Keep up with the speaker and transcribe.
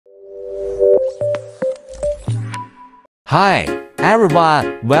Hi,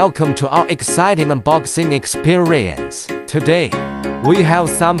 everyone, welcome to our exciting unboxing experience. Today, we have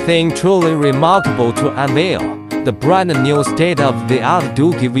something truly remarkable to unveil. The brand new state-of-the-art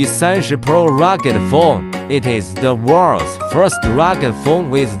DOOGEE V30 Pro rugged phone. It is the world's first rugged phone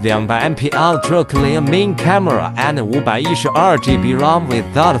with 200MP ultra-clear main camera and 512GB RAM.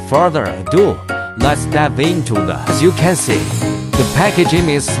 Without further ado, let's dive into this. As you can see, the packaging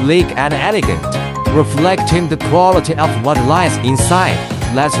is sleek and elegant, reflecting the quality of what lies inside.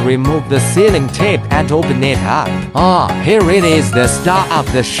 Let's remove the sealing tape and open it up. Here it is, the star of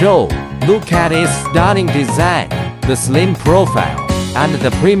the show. Look at its stunning design, the slim profile, and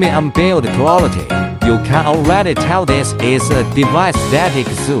the premium build quality. You can already tell this is a device that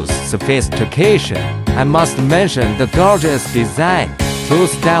exudes sophistication. I must mention the gorgeous design. True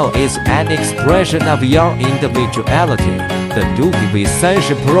style is an expression of your individuality. The DOOGEE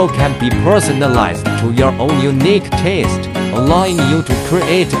V30 Pro can be personalized to your own unique taste, allowing you to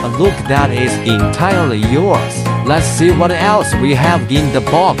create a look that is entirely yours. Let's see what else we have in the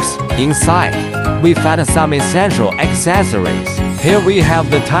box. Inside, we find some essential accessories. Here we have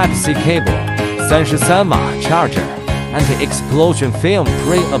the Type-C cable, 30 charger, anti-explosion film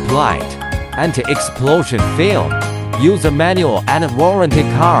pre-applied, anti-explosion film, user manual and warranty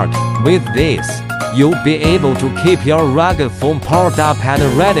card. With this, you'll be able to keep your rugged phone powered up and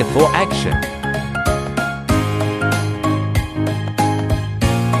ready for action.